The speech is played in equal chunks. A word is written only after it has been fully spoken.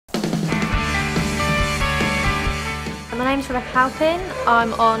name's Rebecca Halpin.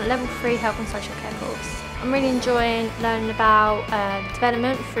 I'm on level 3 health and social care course. I'm really enjoying learning about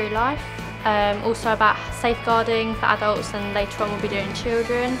development through life, also about safeguarding for adults, and later on we'll be doing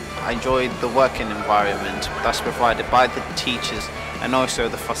children. I enjoyed the working environment that's provided by the teachers, and also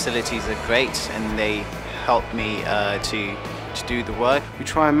the facilities are great and they help me to do the work. We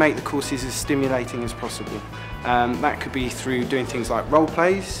try and make the courses as stimulating as possible. That could be through doing things like role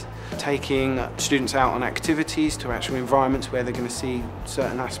plays, taking students out on activities to actual environments where they're going to see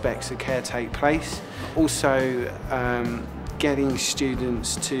certain aspects of care take place. Also getting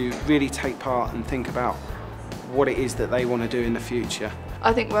students to really take part and think about what it is that they want to do in the future.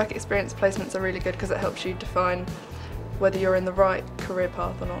 I think work experience placements are really good because it helps you define whether you're in the right career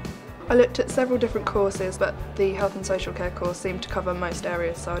path or not. I looked at several different courses, but the health and social care course seemed to cover most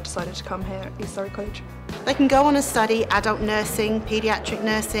areas, so I decided to come here at East Surrey College. They can go on and study adult nursing, paediatric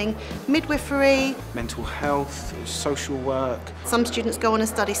nursing, midwifery, mental health, social work. Some students go on and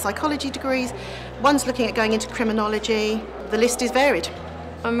study psychology degrees, one's looking at going into criminology. The list is varied.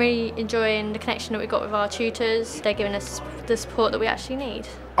 I'm really enjoying the connection that we've got with our tutors. They're giving us the support that we actually need.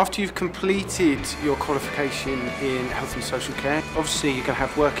 After you've completed your qualification in health and social care, obviously you're going to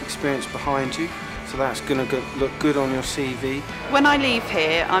have work experience behind you, so that's going to look good on your CV. When I leave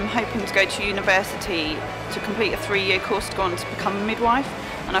here, I'm hoping to go to university to complete a 3-year course to go on to become a midwife,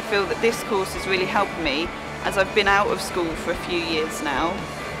 and I feel that this course has really helped me as I've been out of school for a few years now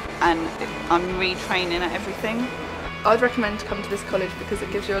and I'm retraining at everything. I'd recommend to come to this college because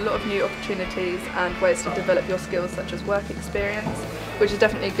it gives you a lot of new opportunities and ways to develop your skills, such as work experience, which is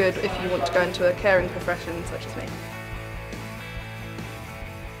definitely good if you want to go into a caring profession such as me.